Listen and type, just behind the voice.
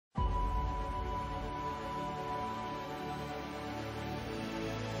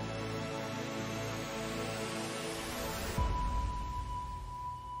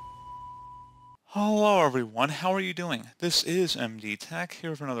Hello everyone, how are you doing? This is MD Tech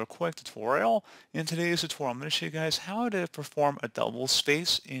here with another quick tutorial. In today's tutorial, I'm going to show you guys how to perform a double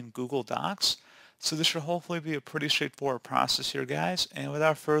space in Google Docs. So this should hopefully be a pretty straightforward process here, guys. And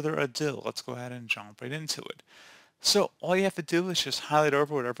without further ado, let's go ahead and jump right into it. So all you have to do is just highlight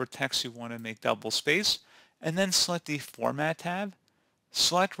over whatever text you want to make double space, and then select the Format tab.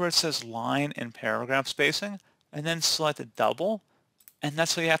 Select where it says line and paragraph spacing, and then select a double. And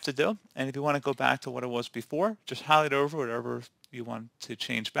that's what you have to do. And if you want to go back to what it was before, just highlight over whatever you want to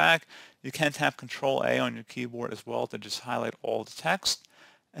change back. You can tap Control A on your keyboard as well to just highlight all the text.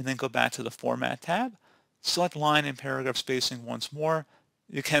 And then go back to the Format tab. Select line and paragraph spacing once more.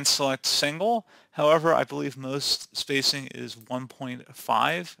 You can select single. However, I believe most spacing is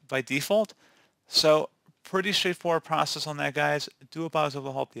 1.5 by default. So pretty straightforward process on that, guys. Do hope I was able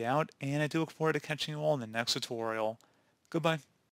to help you out. And I do look forward to catching you all in the next tutorial. Goodbye.